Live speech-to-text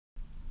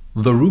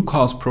The Root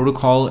Cause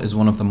Protocol is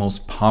one of the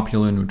most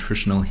popular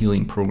nutritional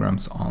healing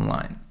programs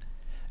online.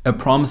 It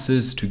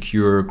promises to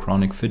cure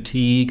chronic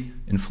fatigue,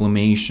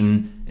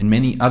 inflammation, and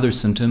many other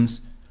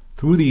symptoms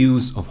through the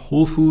use of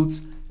whole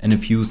foods and a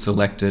few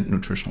selected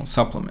nutritional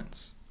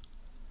supplements.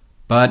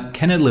 But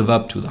can it live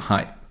up to the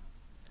hype?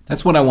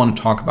 That's what I want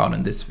to talk about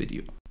in this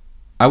video.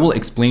 I will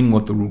explain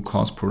what the Root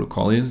Cause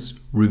Protocol is,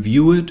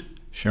 review it,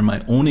 share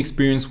my own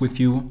experience with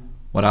you,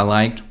 what I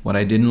liked, what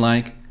I didn't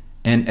like,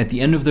 and at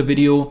the end of the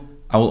video,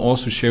 I will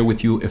also share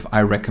with you if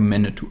I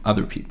recommend it to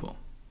other people.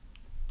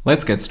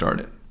 Let's get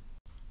started.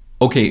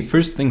 Okay,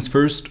 first things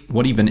first,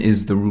 what even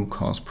is the Root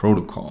Cause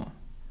Protocol?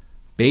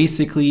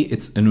 Basically,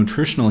 it's a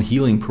nutritional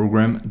healing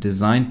program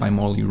designed by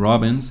Morley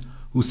Robbins,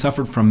 who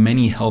suffered from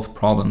many health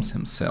problems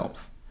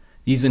himself.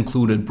 These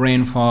included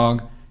brain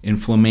fog,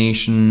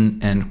 inflammation,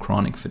 and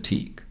chronic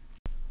fatigue.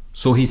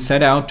 So he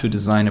set out to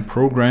design a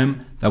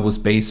program that was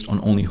based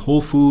on only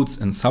whole foods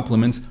and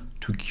supplements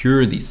to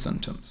cure these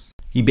symptoms.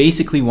 He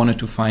basically wanted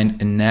to find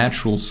a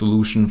natural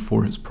solution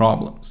for his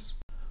problems.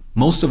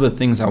 Most of the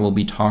things I will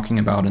be talking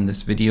about in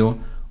this video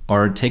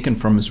are taken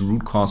from his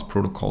Root Cause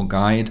Protocol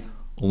guide,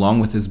 along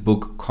with his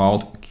book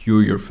called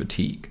Cure Your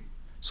Fatigue.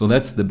 So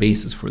that's the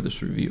basis for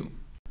this review.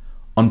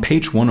 On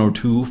page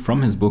 102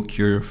 from his book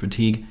Cure Your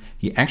Fatigue,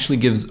 he actually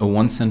gives a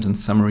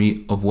one-sentence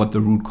summary of what the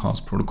Root Cause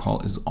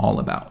Protocol is all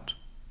about.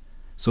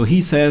 So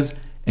he says,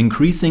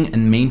 increasing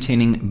and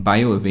maintaining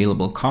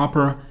bioavailable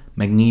copper,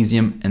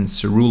 magnesium, and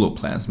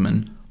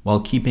ceruloplasmin while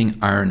keeping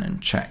iron in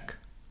check.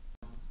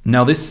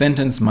 Now this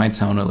sentence might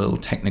sound a little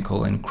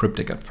technical and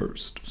cryptic at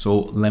first,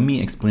 so let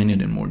me explain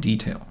it in more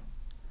detail.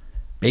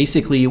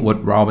 Basically,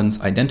 what Robbins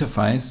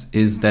identifies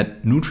is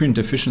that nutrient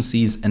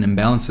deficiencies and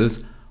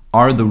imbalances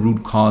are the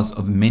root cause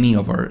of many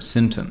of our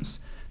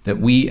symptoms that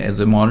we as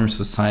a modern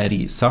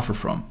society suffer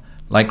from,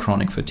 like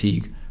chronic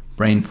fatigue,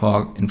 brain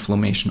fog,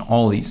 inflammation,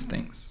 all these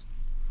things.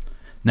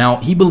 Now,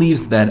 he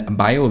believes that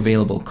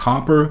bioavailable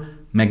copper,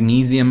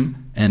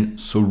 magnesium, and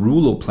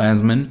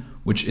ceruloplasmin,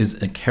 which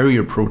is a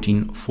carrier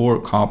protein for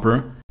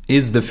copper,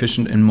 is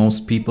deficient in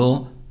most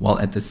people, while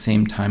at the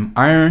same time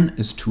iron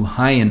is too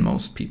high in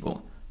most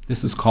people.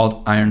 This is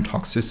called iron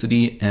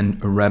toxicity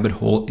and a rabbit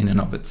hole in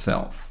and of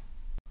itself.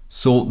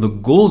 So the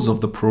goals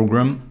of the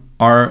program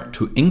are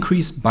to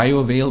increase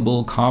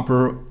bioavailable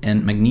copper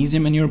and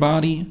magnesium in your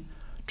body,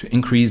 to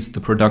increase the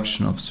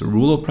production of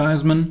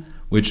ceruloplasmin,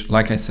 which,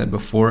 like I said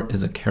before,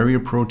 is a carrier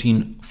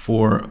protein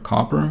for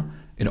copper.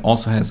 It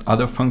also has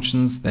other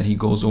functions that he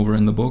goes over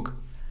in the book,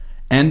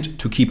 and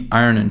to keep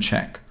iron in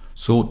check,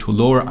 so to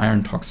lower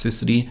iron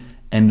toxicity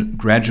and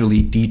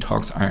gradually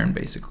detox iron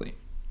basically.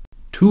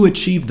 To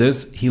achieve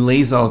this, he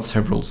lays out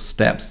several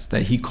steps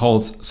that he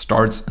calls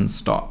starts and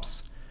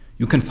stops.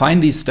 You can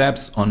find these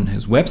steps on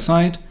his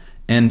website,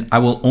 and I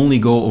will only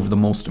go over the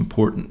most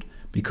important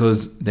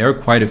because there are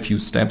quite a few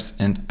steps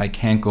and I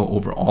can't go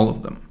over all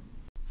of them.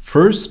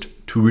 First,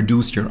 to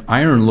reduce your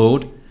iron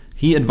load,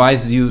 he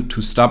advises you to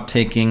stop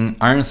taking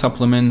iron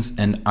supplements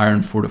and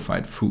iron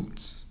fortified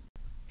foods.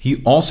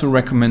 He also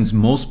recommends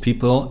most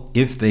people,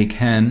 if they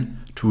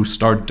can, to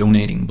start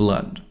donating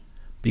blood.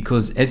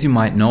 Because as you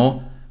might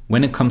know,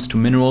 when it comes to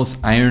minerals,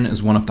 iron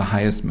is one of the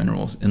highest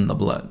minerals in the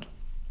blood.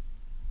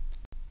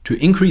 To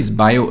increase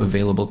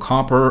bioavailable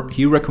copper,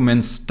 he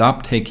recommends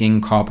stop taking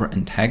copper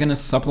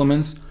antagonist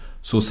supplements,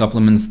 so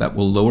supplements that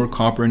will lower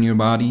copper in your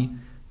body.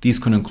 These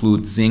can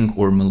include zinc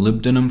or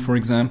molybdenum, for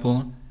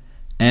example.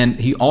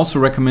 And he also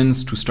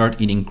recommends to start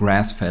eating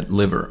grass-fed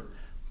liver,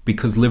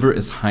 because liver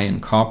is high in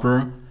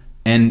copper,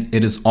 and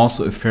it is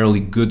also a fairly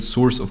good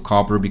source of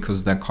copper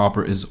because that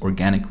copper is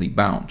organically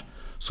bound.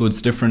 So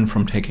it's different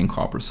from taking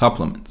copper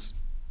supplements.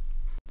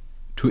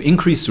 To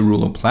increase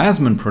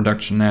ceruloplasmin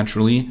production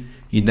naturally,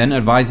 he then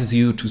advises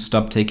you to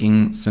stop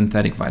taking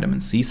synthetic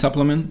vitamin C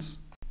supplements.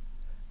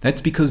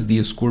 That's because the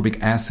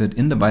ascorbic acid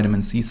in the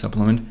vitamin C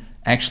supplement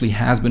actually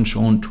has been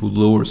shown to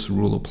lower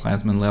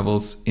ceruloplasmin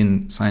levels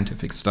in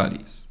scientific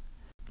studies.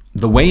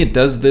 The way it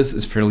does this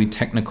is fairly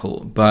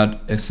technical,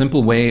 but a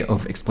simple way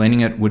of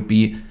explaining it would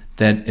be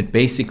that it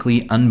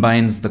basically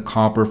unbinds the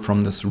copper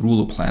from the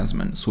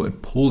ceruloplasmin, so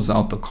it pulls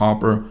out the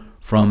copper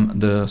from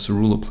the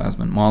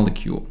ceruloplasmin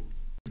molecule.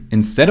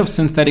 Instead of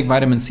synthetic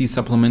vitamin C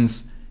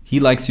supplements, he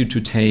likes you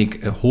to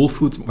take a whole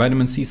food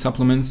vitamin C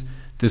supplements.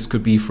 This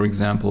could be, for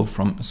example,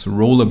 from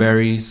acerola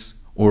berries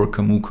or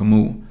camu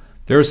camu.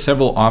 There are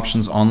several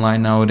options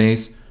online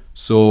nowadays,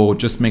 so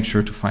just make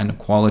sure to find a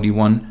quality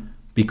one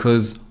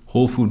because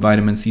whole food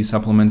vitamin C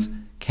supplements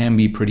can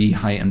be pretty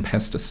high in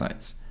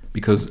pesticides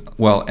because,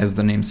 well, as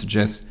the name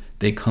suggests,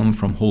 they come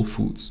from whole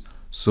foods,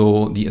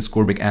 so the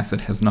ascorbic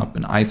acid has not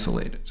been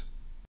isolated.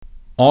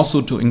 Also,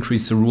 to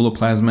increase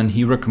ceruloplasmin,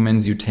 he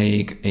recommends you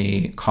take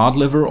a cod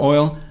liver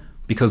oil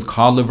because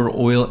cod liver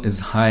oil is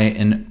high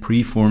in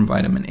preformed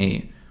vitamin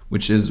A,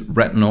 which is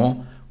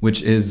retinol,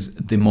 which is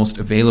the most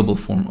available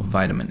form of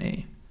vitamin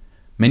A.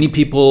 Many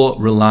people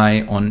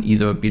rely on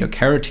either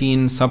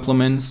beta-carotene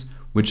supplements,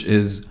 which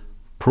is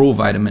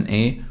provitamin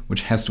A,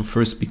 which has to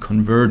first be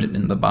converted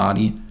in the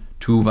body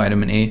to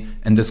vitamin A,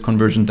 and this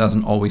conversion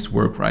doesn't always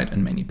work right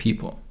in many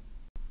people.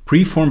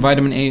 Preformed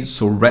vitamin A,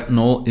 so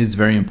retinol, is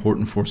very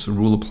important for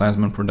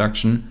ceruloplasmin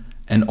production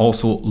and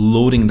also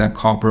loading that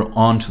copper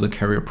onto the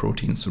carrier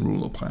protein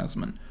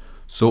ceruloplasmin.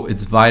 So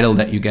it's vital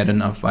that you get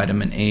enough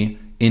vitamin A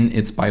in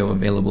its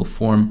bioavailable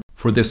form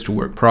for this to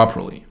work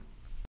properly.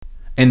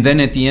 And then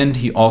at the end,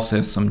 he also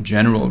has some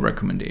general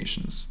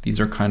recommendations. These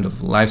are kind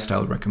of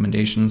lifestyle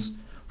recommendations.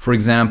 For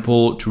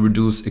example, to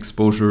reduce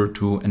exposure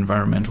to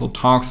environmental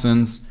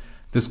toxins.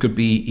 This could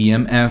be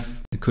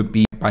EMF, it could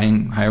be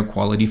buying higher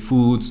quality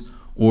foods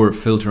or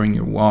filtering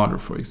your water,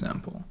 for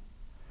example.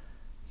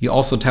 He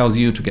also tells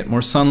you to get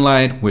more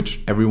sunlight, which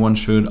everyone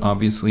should,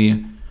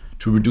 obviously,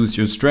 to reduce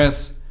your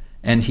stress.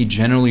 And he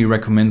generally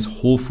recommends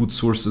whole food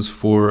sources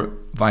for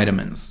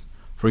vitamins.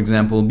 For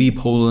example, bee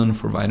pollen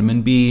for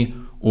vitamin B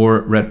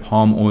or red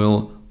palm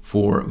oil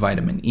for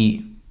vitamin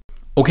E.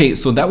 Okay,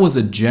 so that was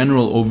a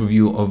general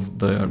overview of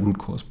the root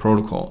cause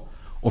protocol.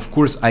 Of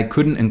course, I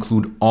couldn't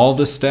include all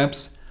the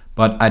steps,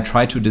 but I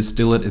tried to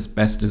distill it as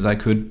best as I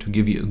could to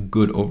give you a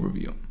good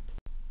overview.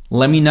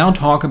 Let me now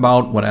talk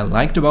about what I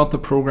liked about the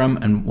program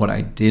and what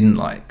I didn't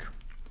like.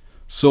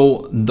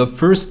 So the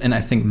first and I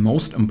think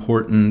most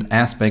important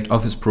aspect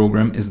of his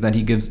program is that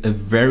he gives a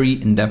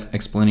very in-depth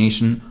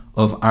explanation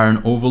of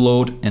iron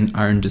overload and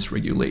iron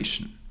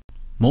dysregulation.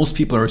 Most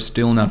people are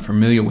still not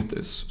familiar with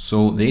this,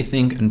 so they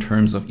think in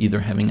terms of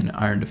either having an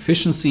iron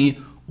deficiency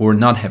or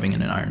not having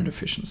an iron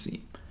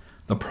deficiency.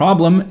 The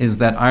problem is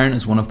that iron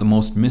is one of the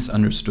most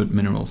misunderstood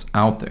minerals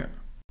out there.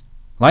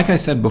 Like I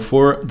said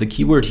before, the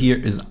keyword here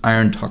is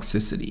iron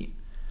toxicity.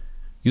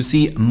 You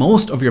see,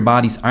 most of your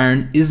body's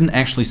iron isn't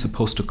actually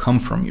supposed to come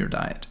from your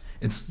diet.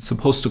 It's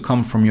supposed to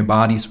come from your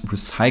body's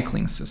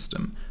recycling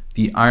system,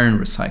 the iron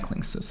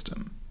recycling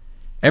system.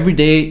 Every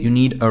day you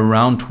need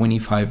around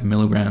 25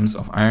 milligrams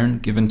of iron,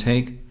 give and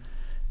take,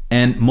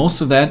 and most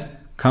of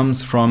that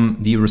comes from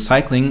the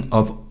recycling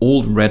of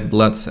old red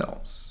blood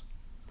cells.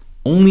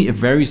 Only a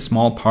very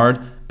small part,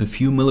 a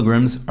few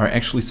milligrams, are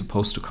actually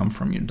supposed to come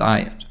from your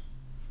diet.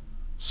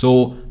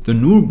 So the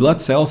new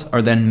blood cells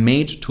are then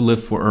made to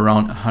live for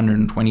around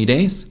 120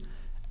 days,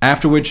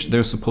 after which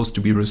they're supposed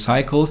to be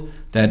recycled.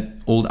 That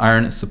old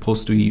iron is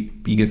supposed to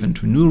be given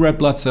to new red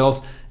blood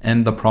cells,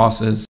 and the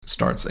process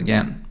starts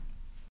again.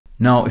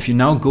 Now, if you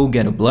now go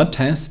get a blood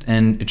test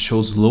and it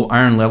shows low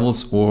iron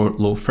levels or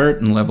low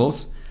ferritin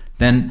levels,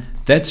 then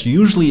that's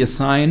usually a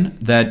sign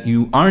that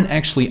you aren't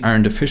actually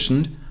iron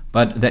deficient,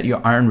 but that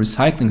your iron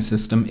recycling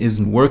system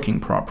isn't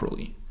working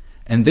properly.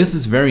 And this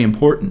is very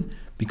important,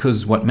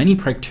 because what many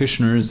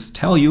practitioners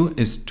tell you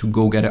is to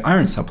go get an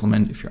iron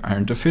supplement if you're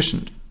iron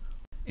deficient.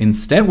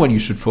 Instead, what you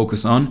should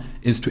focus on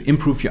is to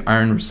improve your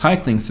iron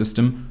recycling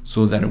system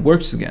so that it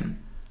works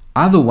again.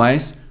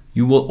 Otherwise,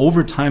 you will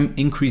over time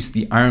increase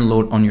the iron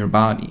load on your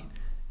body.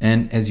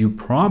 And as you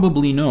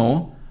probably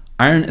know,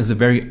 iron is a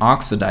very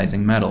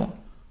oxidizing metal,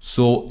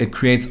 so it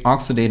creates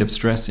oxidative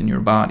stress in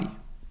your body,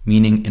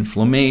 meaning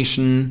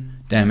inflammation,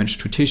 damage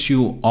to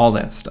tissue, all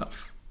that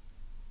stuff.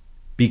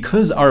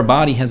 Because our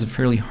body has a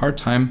fairly hard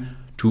time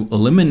to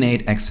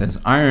eliminate excess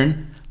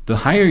iron, the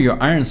higher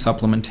your iron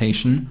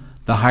supplementation,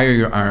 the higher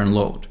your iron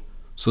load.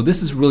 So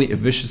this is really a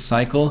vicious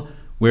cycle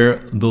where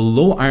the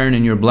low iron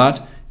in your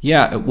blood,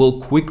 yeah, it will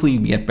quickly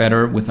get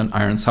better with an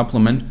iron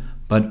supplement,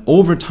 but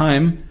over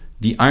time,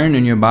 the iron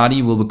in your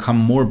body will become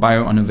more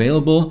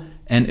biounavailable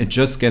and it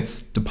just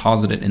gets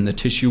deposited in the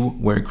tissue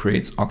where it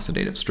creates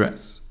oxidative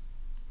stress.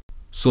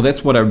 So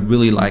that's what I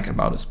really like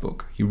about his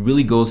book. He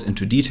really goes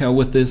into detail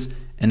with this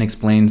and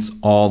explains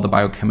all the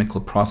biochemical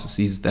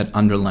processes that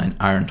underlie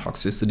iron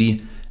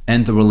toxicity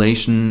and the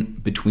relation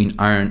between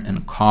iron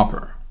and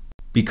copper.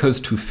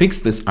 Because to fix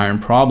this iron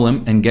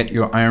problem and get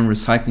your iron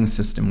recycling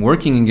system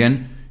working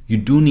again, you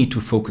do need to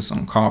focus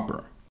on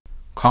copper.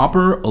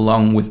 Copper,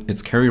 along with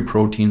its carrier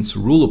protein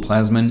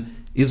ceruloplasmin,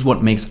 is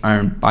what makes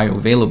iron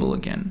bioavailable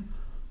again.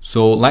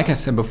 So like I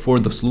said before,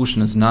 the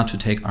solution is not to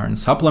take iron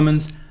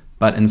supplements,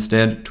 but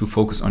instead to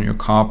focus on your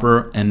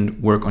copper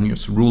and work on your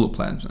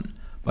ceruloplasmin.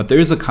 But there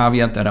is a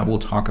caveat that I will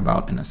talk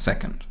about in a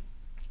second.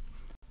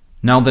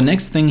 Now, the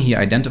next thing he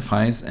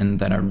identifies, and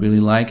that I really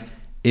like,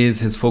 is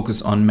his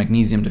focus on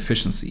magnesium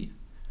deficiency.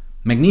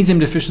 Magnesium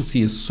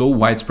deficiency is so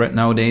widespread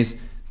nowadays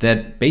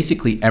that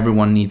basically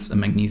everyone needs a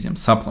magnesium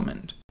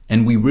supplement,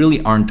 and we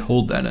really aren't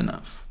told that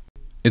enough.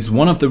 It's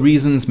one of the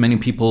reasons many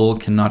people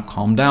cannot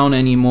calm down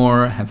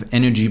anymore, have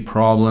energy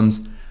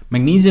problems.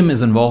 Magnesium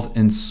is involved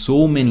in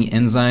so many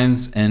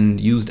enzymes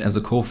and used as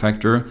a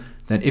cofactor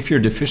that if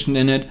you're deficient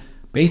in it,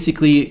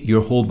 basically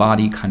your whole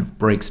body kind of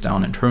breaks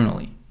down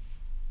internally.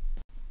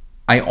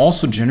 I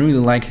also generally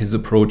like his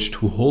approach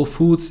to whole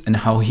foods and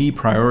how he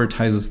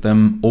prioritizes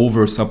them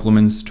over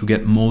supplements to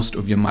get most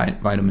of your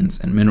vitamins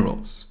and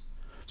minerals.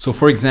 So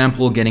for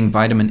example, getting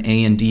vitamin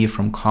A and D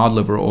from cod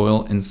liver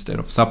oil instead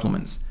of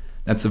supplements.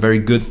 That's a very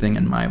good thing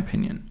in my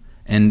opinion.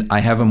 And I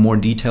have a more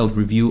detailed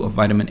review of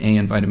vitamin A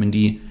and vitamin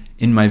D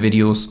in my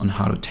videos on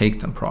how to take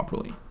them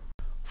properly.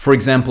 For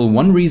example,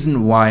 one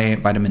reason why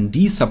vitamin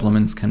D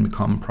supplements can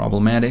become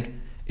problematic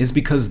is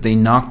because they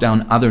knock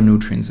down other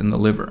nutrients in the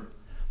liver.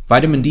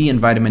 Vitamin D and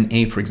vitamin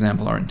A, for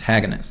example, are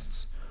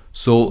antagonists.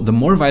 So the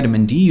more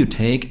vitamin D you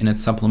take in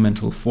its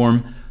supplemental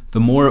form, the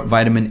more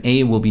vitamin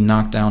A will be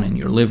knocked down in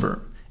your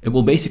liver. It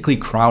will basically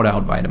crowd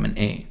out vitamin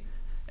A.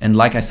 And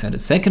like I said a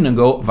second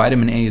ago,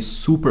 vitamin A is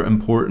super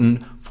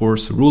important for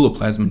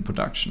ceruloplasmin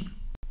production.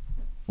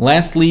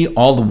 Lastly,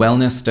 all the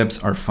wellness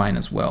steps are fine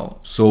as well.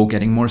 So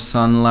getting more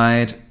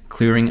sunlight,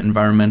 clearing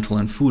environmental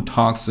and food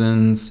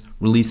toxins,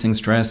 releasing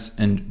stress,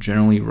 and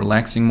generally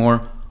relaxing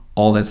more,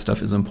 all that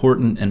stuff is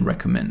important and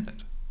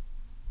recommended.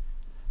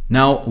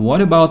 Now,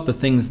 what about the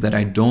things that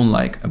I don't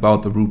like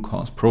about the root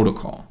cause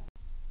protocol?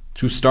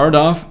 To start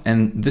off,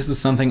 and this is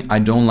something I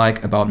don't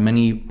like about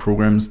many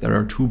programs that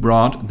are too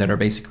broad, that are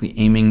basically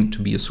aiming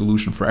to be a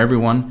solution for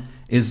everyone,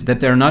 is that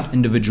they're not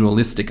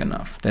individualistic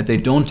enough, that they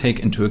don't take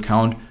into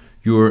account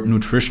your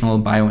nutritional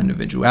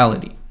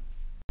bio-individuality.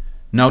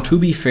 Now, to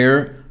be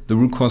fair, the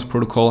root cause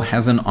protocol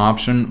has an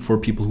option for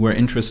people who are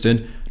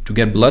interested to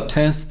get blood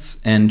tests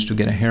and to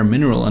get a hair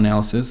mineral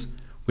analysis,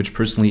 which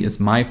personally is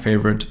my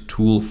favorite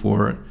tool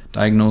for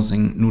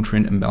diagnosing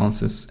nutrient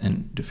imbalances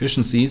and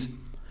deficiencies.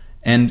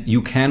 And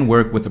you can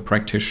work with a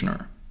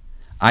practitioner.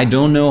 I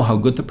don't know how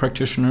good the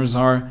practitioners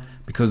are,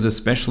 because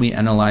especially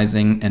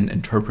analyzing and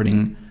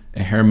interpreting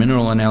a hair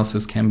mineral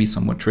analysis can be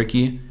somewhat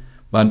tricky,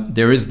 but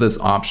there is this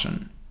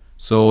option.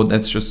 So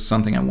that's just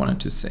something I wanted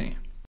to say.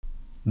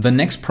 The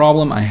next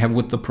problem I have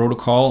with the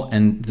protocol,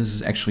 and this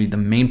is actually the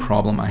main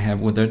problem I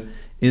have with it,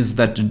 is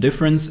that the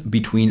difference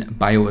between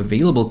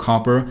bioavailable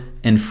copper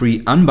and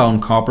free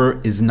unbound copper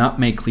is not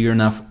made clear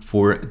enough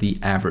for the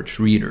average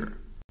reader.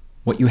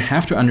 What you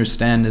have to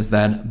understand is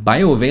that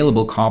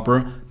bioavailable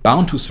copper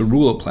bound to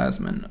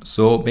ceruloplasmin,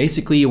 so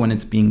basically when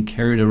it's being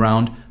carried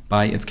around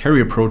by its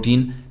carrier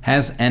protein,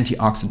 has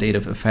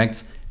antioxidative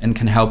effects and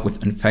can help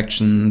with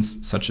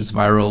infections such as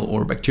viral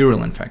or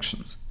bacterial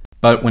infections.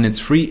 But when it's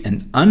free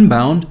and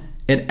unbound,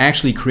 it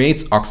actually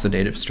creates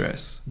oxidative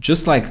stress,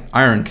 just like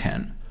iron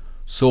can.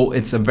 So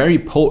it's a very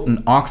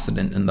potent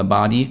oxidant in the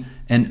body,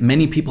 and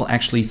many people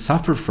actually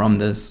suffer from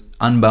this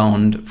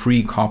unbound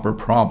free copper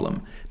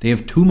problem. They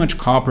have too much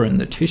copper in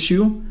the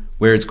tissue,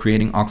 where it's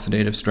creating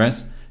oxidative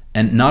stress,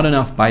 and not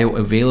enough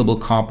bioavailable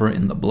copper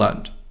in the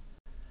blood.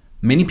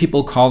 Many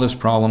people call this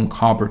problem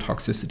copper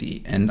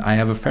toxicity, and I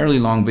have a fairly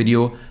long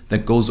video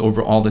that goes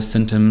over all the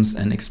symptoms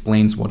and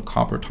explains what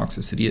copper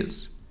toxicity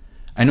is.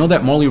 I know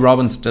that Morley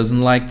Robbins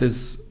doesn't like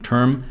this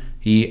term.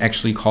 He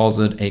actually calls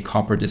it a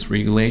copper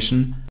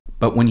dysregulation.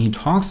 But when he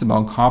talks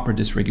about copper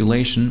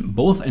dysregulation,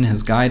 both in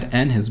his guide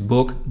and his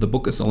book, the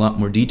book is a lot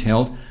more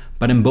detailed,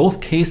 but in both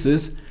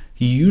cases,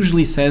 he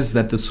usually says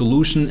that the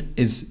solution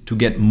is to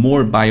get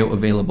more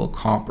bioavailable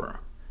copper.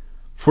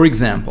 For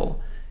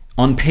example,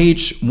 on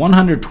page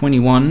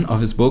 121 of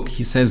his book,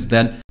 he says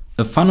that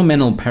the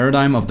fundamental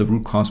paradigm of the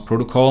root cause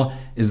protocol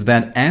is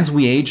that as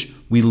we age,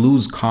 we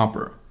lose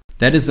copper.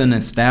 That is an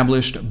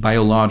established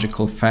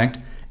biological fact,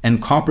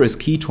 and copper is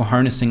key to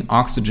harnessing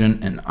oxygen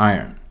and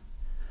iron.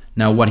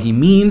 Now, what he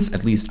means,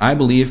 at least I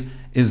believe,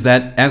 is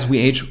that as we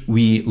age,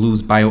 we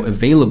lose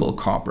bioavailable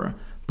copper.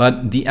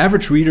 But the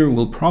average reader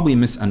will probably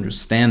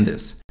misunderstand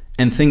this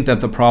and think that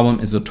the problem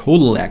is a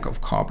total lack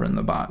of copper in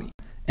the body.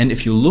 And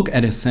if you look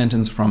at a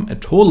sentence from a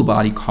total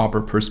body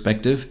copper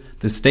perspective,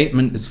 the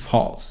statement is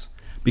false.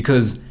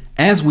 Because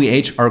as we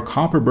age, our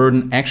copper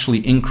burden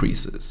actually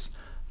increases.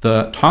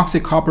 The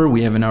toxic copper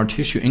we have in our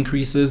tissue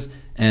increases,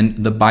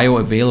 and the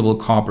bioavailable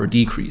copper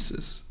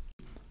decreases.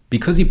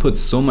 Because he puts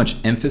so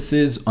much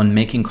emphasis on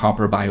making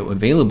copper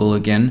bioavailable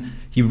again,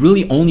 he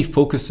really only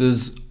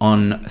focuses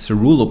on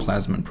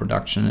ceruloplasmin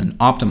production and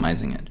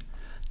optimizing it.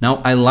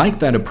 Now, I like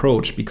that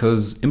approach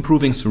because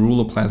improving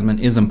ceruloplasmin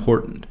is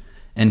important,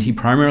 and he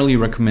primarily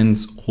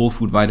recommends whole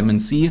food vitamin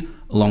C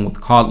along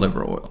with cod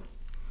liver oil.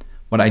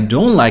 What I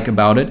don't like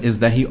about it is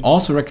that he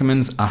also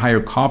recommends a higher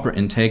copper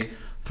intake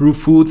through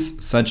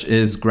foods such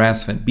as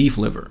grass-fed beef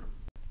liver.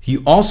 He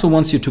also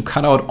wants you to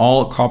cut out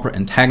all copper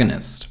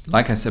antagonists.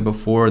 Like I said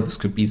before, this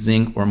could be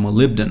zinc or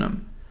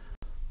molybdenum.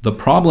 The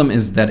problem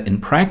is that in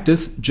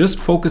practice, just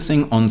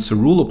focusing on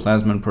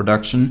ceruloplasmin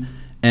production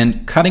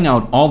and cutting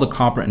out all the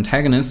copper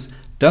antagonists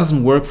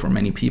doesn't work for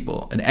many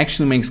people. It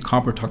actually makes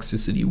copper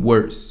toxicity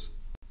worse.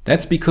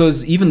 That's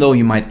because even though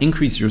you might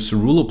increase your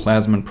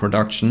ceruloplasmin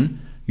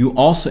production, you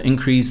also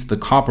increase the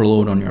copper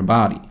load on your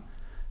body.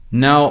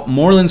 Now,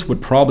 Morlins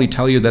would probably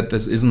tell you that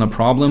this isn't a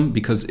problem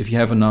because if you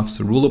have enough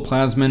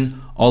ceruloplasmin,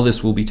 all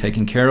this will be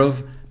taken care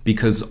of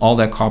because all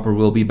that copper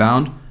will be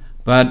bound.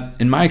 But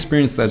in my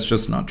experience, that's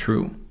just not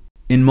true.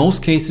 In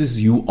most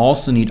cases, you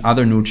also need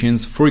other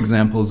nutrients, for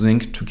example,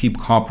 zinc, to keep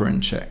copper in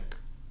check.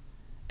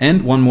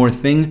 And one more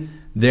thing,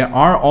 there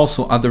are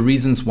also other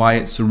reasons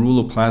why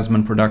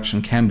ceruloplasmin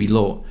production can be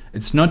low.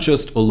 It's not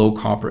just a low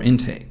copper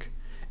intake.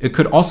 It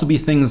could also be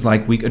things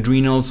like weak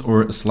adrenals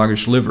or a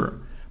sluggish liver,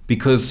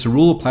 because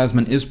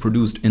ceruloplasmin is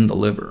produced in the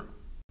liver.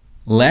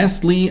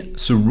 Lastly,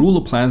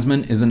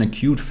 ceruloplasmin is an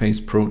acute phase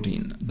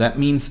protein. That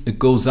means it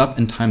goes up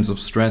in times of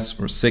stress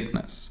or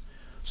sickness.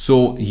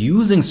 So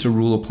using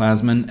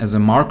ceruloplasmin as a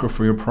marker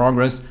for your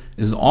progress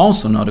is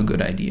also not a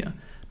good idea,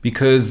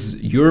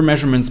 because your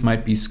measurements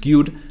might be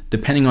skewed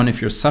depending on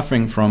if you're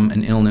suffering from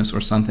an illness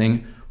or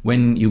something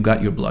when you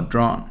got your blood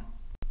drawn.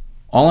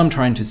 All I'm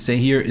trying to say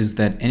here is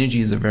that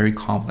energy is a very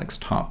complex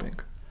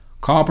topic.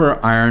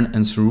 Copper, iron,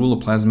 and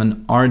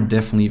ceruloplasmin are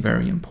definitely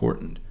very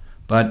important,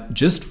 but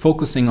just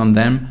focusing on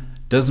them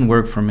doesn't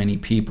work for many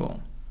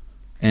people.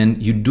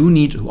 And you do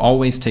need to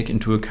always take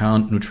into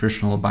account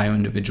nutritional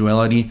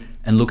bioindividuality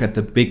and look at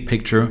the big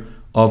picture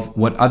of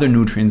what other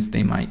nutrients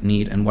they might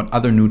need and what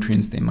other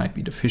nutrients they might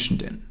be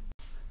deficient in.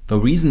 The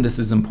reason this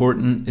is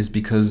important is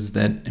because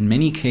that in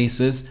many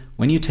cases,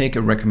 when you take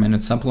a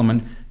recommended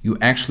supplement, you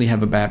actually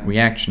have a bad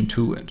reaction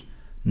to it.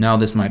 Now,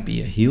 this might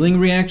be a healing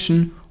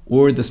reaction,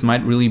 or this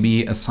might really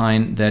be a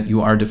sign that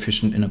you are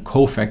deficient in a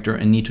cofactor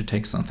and need to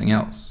take something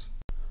else.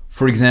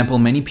 For example,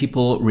 many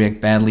people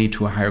react badly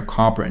to a higher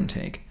copper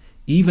intake,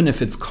 even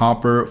if it's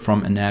copper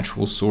from a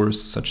natural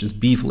source such as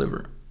beef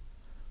liver.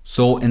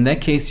 So in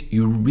that case,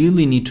 you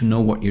really need to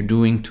know what you're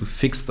doing to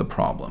fix the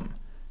problem.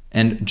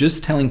 And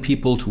just telling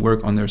people to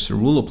work on their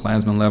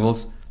ceruloplasmin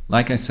levels,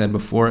 like I said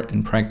before,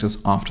 in practice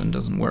often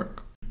doesn't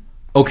work.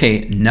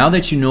 Okay, now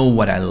that you know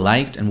what I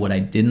liked and what I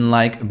didn't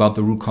like about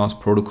the root cause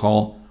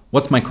protocol,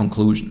 what's my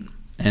conclusion?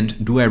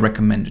 And do I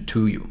recommend it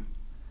to you?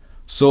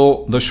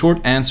 So the short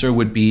answer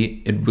would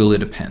be, it really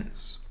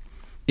depends.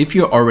 If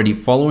you're already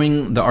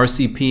following the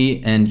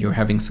RCP and you're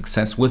having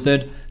success with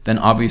it, then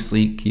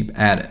obviously keep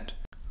at it.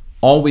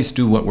 Always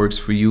do what works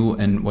for you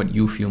and what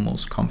you feel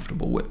most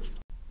comfortable with.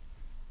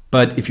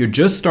 But if you're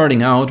just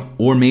starting out,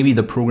 or maybe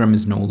the program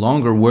is no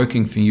longer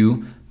working for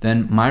you,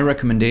 then my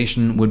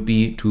recommendation would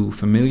be to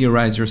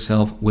familiarize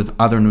yourself with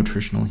other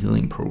nutritional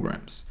healing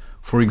programs.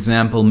 For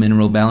example,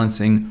 mineral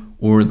balancing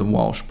or the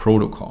Walsh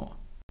protocol.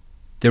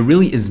 There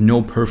really is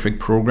no perfect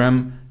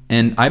program,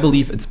 and I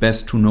believe it's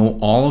best to know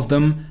all of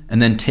them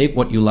and then take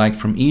what you like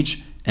from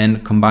each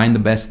and combine the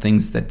best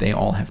things that they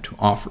all have to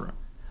offer.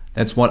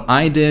 That's what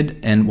I did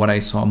and what I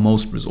saw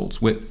most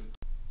results with.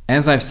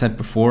 As I've said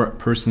before,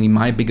 personally,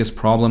 my biggest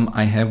problem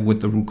I have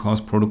with the root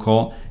cause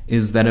protocol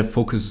is that it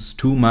focuses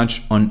too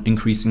much on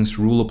increasing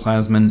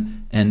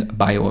ceruloplasmin and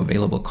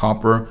bioavailable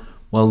copper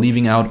while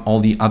leaving out all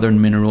the other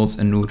minerals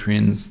and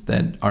nutrients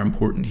that are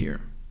important here.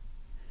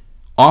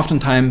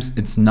 Oftentimes,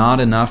 it's not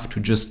enough to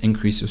just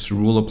increase your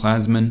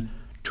ceruloplasmin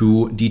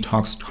to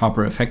detox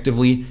copper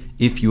effectively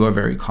if you are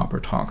very copper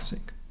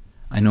toxic.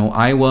 I know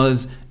I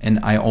was, and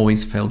I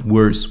always felt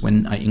worse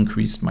when I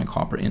increased my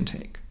copper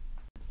intake.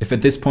 If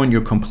at this point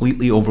you're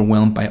completely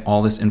overwhelmed by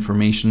all this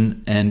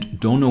information and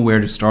don't know where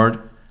to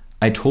start,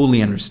 I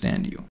totally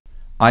understand you.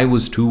 I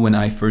was too when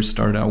I first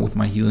started out with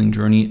my healing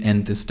journey,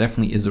 and this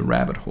definitely is a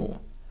rabbit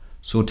hole.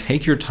 So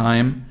take your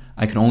time.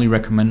 I can only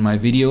recommend my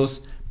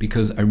videos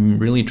because I'm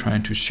really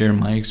trying to share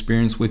my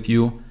experience with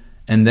you,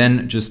 and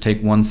then just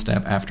take one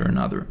step after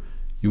another.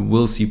 You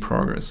will see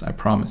progress, I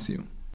promise you.